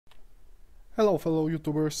Hello fellow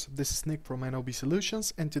YouTubers, this is Nick from NLB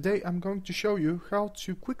Solutions, and today I'm going to show you how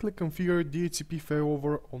to quickly configure DHCP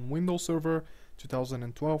Failover on Windows Server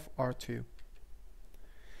 2012 R2.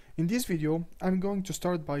 In this video, I'm going to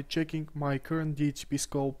start by checking my current DHCP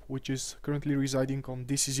scope, which is currently residing on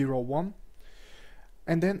DC01,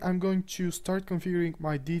 and then I'm going to start configuring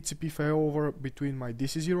my DHCP Failover between my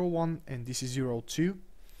DC01 and DC02.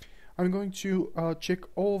 I'm going to check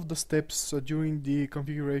all of the steps during the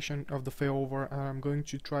configuration of the failover, and I'm going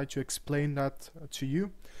to try to explain that to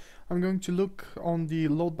you. I'm going to look on the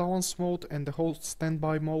load balance mode and the host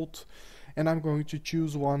standby mode, and I'm going to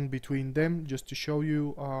choose one between them just to show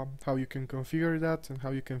you how you can configure that and how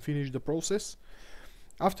you can finish the process.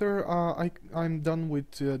 After I'm done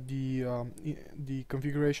with the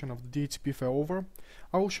configuration of the DHCP failover,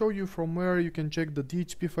 I will show you from where you can check the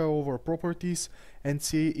DHCP failover properties and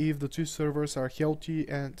see if the two servers are healthy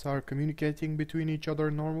and are communicating between each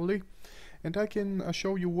other normally. And I can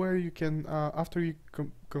show you where you can, after you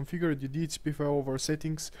configure the DHCP failover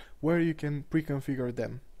settings, where you can pre-configure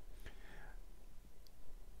them.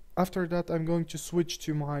 After that, I'm going to switch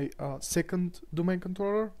to my second domain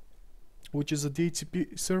controller, which is a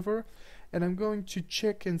DHCP server, and I'm going to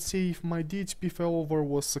check and see if my DHCP failover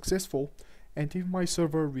was successful and if my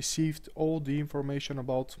server received all the information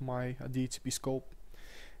about my DHCP scope.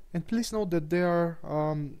 And please note that there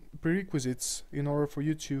are prerequisites in order for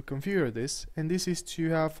you to configure this, and this is to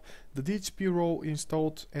have the DHCP role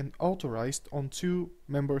installed and authorized on two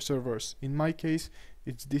member servers. In my case,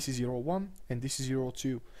 it's DC01 and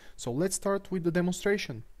DC02. So let's start with the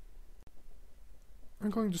demonstration. I'm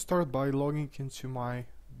going to start by logging into my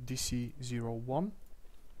DC01.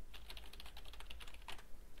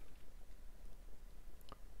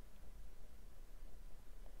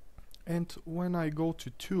 And when I go to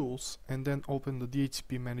Tools and then open the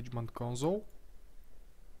DHCP Management Console,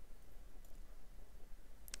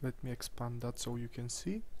 let me expand that so you can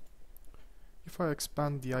see. If I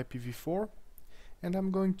expand the Ipv4, and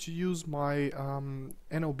I'm going to use my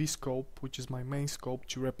NLB scope, which is my main scope,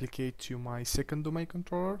 to replicate to my second domain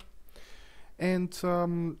controller.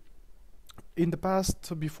 And in the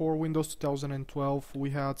past, before Windows 2012,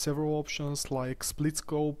 we had several options like split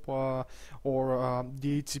scope or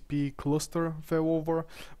DHCP cluster failover,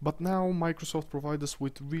 but now Microsoft provides us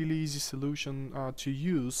with really easy solution to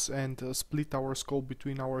use and split our scope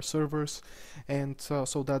between our servers, and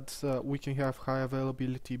so that we can have high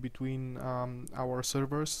availability between our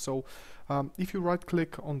servers. So if you right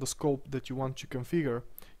click on the scope that you want to configure,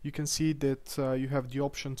 you can see that you have the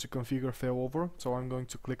option to configure failover, so I'm going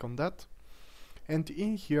to click on that. And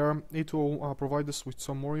in here it will provide us with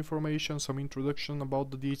some more information, some introduction about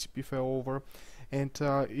the DHCP failover, and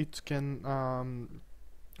it can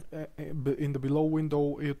in the below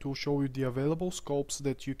window it will show you the available scopes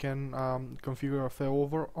that you can configure a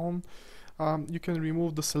failover on. You can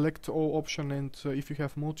remove the select all option, and if you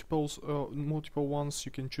have multiple ones,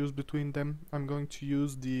 you can choose between them. I'm going to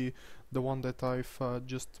use the one that I've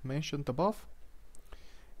just mentioned above.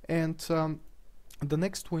 And the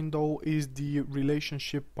next window is the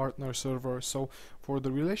relationship partner server. So for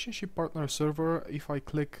the relationship partner server, if I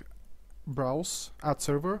click browse add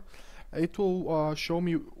server, it will show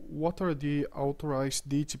me what are the authorized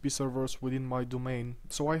DHCP servers within my domain.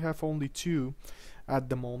 So I have only two at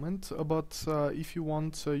the moment, but if you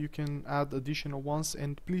want, you can add additional ones.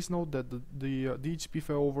 And please note that the DHCP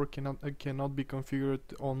failover cannot be configured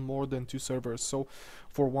on more than two servers, so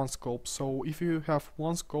for one scope. So if you have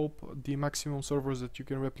one scope, the maximum servers that you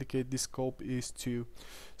can replicate this scope is two.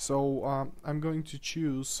 So I'm going to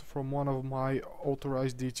choose from one of my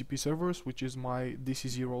authorized DHCP servers, which is my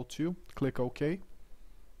DC02. Click OK.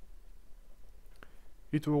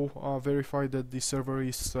 It will verify that the server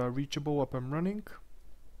is reachable up and running.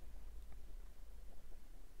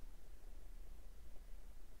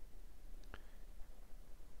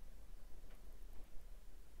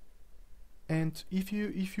 And if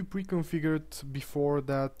you pre-configured before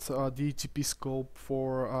that DHCP scope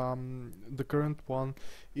for the current one,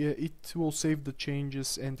 it will save the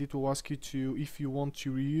changes, and it will ask you to, if you want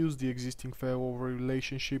to reuse the existing failover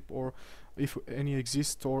relationship, or if any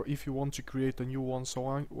exists, or if you want to create a new one. So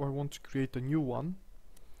I want to create a new one.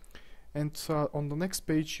 And on the next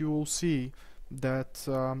page you will see that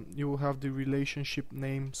you will have the relationship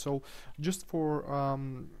name. So just for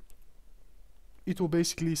it will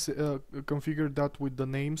basically configure that with the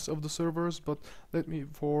names of the servers, but let me,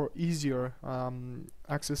 for easier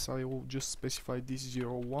access, I will just specify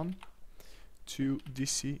DC01 to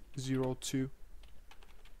DC02.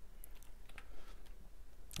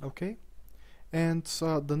 Okay, And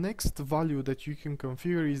the next value that you can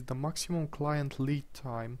configure is the maximum client lead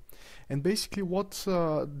time. And basically what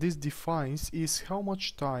this defines is how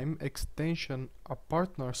much time extension a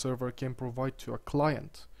partner server can provide to a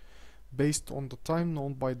client based on the time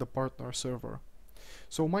known by the partner server.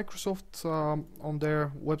 So Microsoft on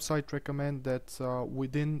their website recommend that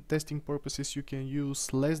within testing purposes you can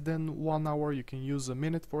use less than 1 hour, you can use a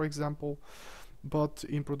minute for example, but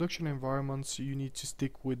in production environments you need to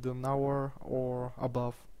stick with an hour or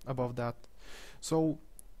above that. So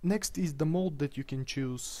next is the mode that you can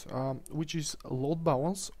choose, which is load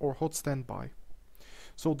balance or hot standby.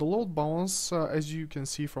 So the load balance, as you can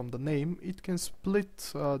see from the name, it can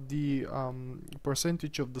split the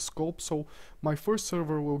percentage of the scope. So my first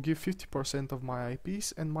server will give 50% of my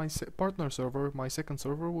IPs, and my partner server, my second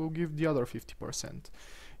server, will give the other 50%.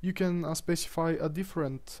 You can specify a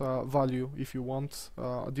different value if you want,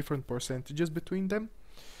 different percentages between them.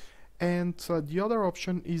 And the other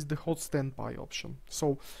option is the hot standby option.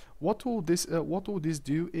 So what will this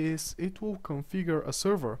do is it will configure a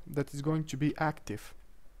server that is going to be active.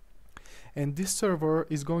 And this server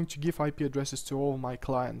is going to give IP addresses to all my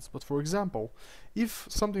clients. But for example, if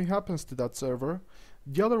something happens to that server,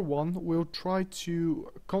 the other one will try to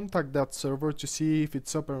contact that server to see if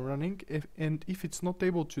it's up and running, and if it's not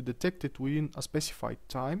able to detect it within a specified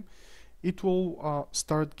time, it will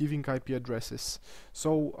start giving IP addresses.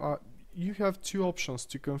 So you have two options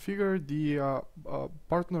to configure the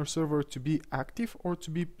partner server to be active or to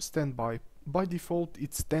be standby. By default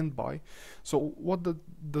it's standby. So what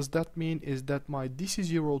does that mean is that my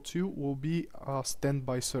DC02 will be a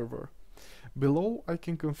standby server. Below I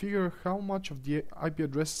can configure how much of the IP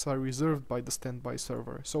addresses are reserved by the standby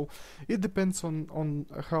server. So it depends on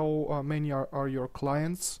how many are your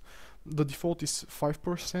clients. The default is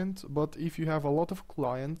 5%, but if you have a lot of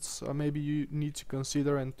clients, maybe you need to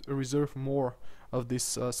consider and reserve more of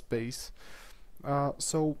this space.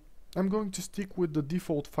 So I'm going to stick with the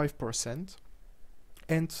default 5%.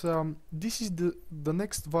 And this is the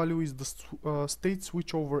next value is the state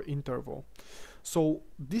switchover interval. So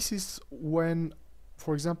this is when,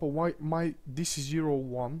 for example, my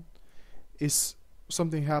DC01 is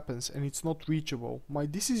something happens and it's not reachable. My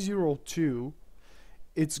DC02,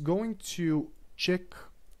 it's going to check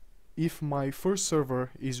if my first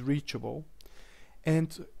server is reachable,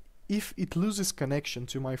 and if it loses connection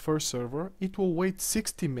to my first server, it will wait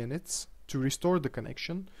 60 minutes to restore the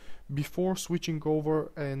connection before switching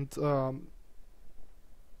over and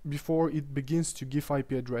before it begins to give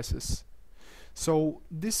IP addresses. So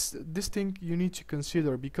this thing you need to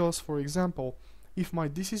consider, because for example, if my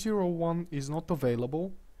DC01 is not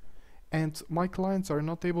available and my clients are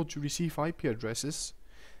not able to receive IP addresses,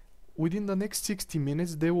 within the next 60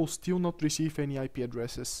 minutes they will still not receive any IP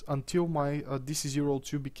addresses until my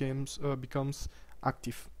DC02 becomes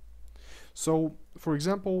active. So for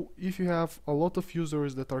example, if you have a lot of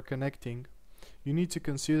users that are connecting, you need to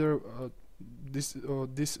consider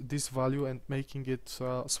this value and making it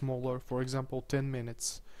smaller, for example 10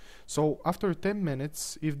 minutes. So after 10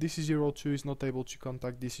 minutes, if DC02 is not able to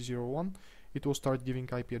contact DC01, it will start giving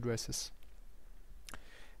IP addresses.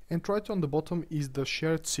 And right on the bottom is the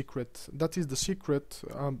shared secret. That is the secret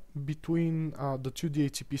between the two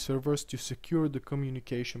DHCP servers to secure the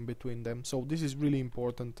communication between them. So this is really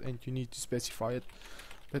important and you need to specify it.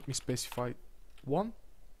 Let me specify 1,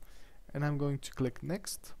 and I'm going to click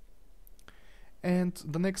next. And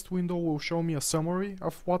the next window will show me a summary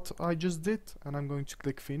of what I just did, and I'm going to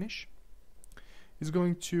click finish. It's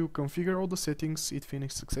going to configure all the settings. It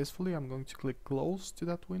finished successfully. I'm going to click close to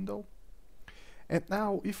that window. And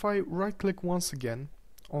now if I right click once again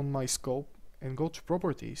on my scope and go to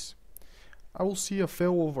properties, I will see a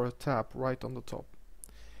failover tab right on the top.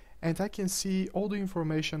 And I can see all the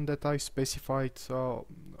information that I specified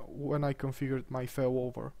when I configured my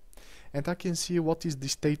failover. And I can see what is the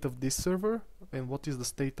state of this server and what is the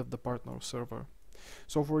state of the partner server.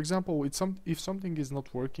 So for example, if something is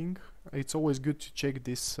not working, it's always good to check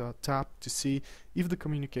this tab to see if the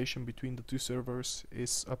communication between the two servers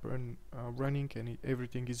is up and running and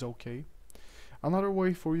everything is okay. Another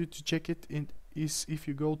way for you to check it is if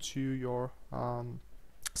you go to your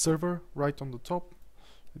server right on the top.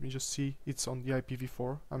 Let me just see, it's on the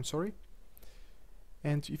Ipv4 I'm sorry.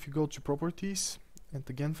 And if you go to properties and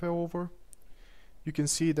again failover, you can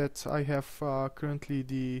see that I have currently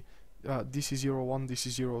the DC01,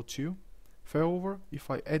 DC02 failover. If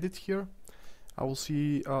I edit here, I will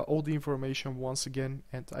see all the information once again,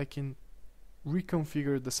 and I can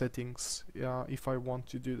reconfigure the settings if I want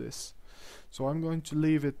to do this. So I'm going to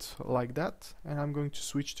leave it like that, and I'm going to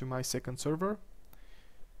switch to my second server.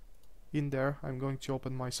 In there I'm going to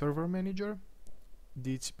open my server manager,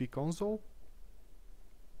 DHCP console,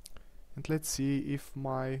 and let's see if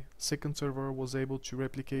my second server was able to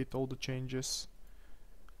replicate all the changes.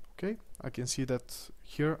 Okay, I can see that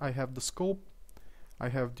here I have the scope, I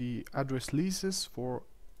have the address leases for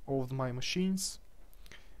all of my machines,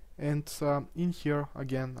 and in here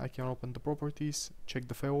again I can open the properties, check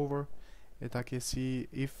the failover, and I can see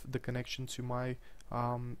if the connection to my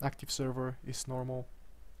active server is normal.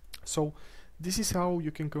 So this is how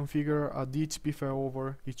you can configure a DHCP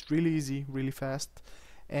failover. It's really easy, really fast,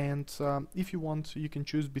 and if you want, you can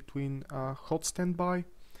choose between hot standby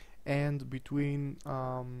and between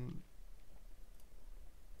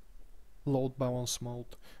load balance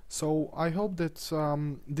mode. So I hope that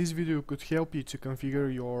this video could help you to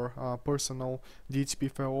configure your personal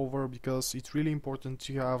DHCP failover, because it's really important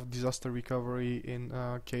to have disaster recovery in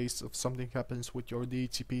case of something happens with your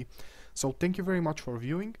DHCP. So thank you very much for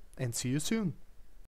viewing, and see you soon.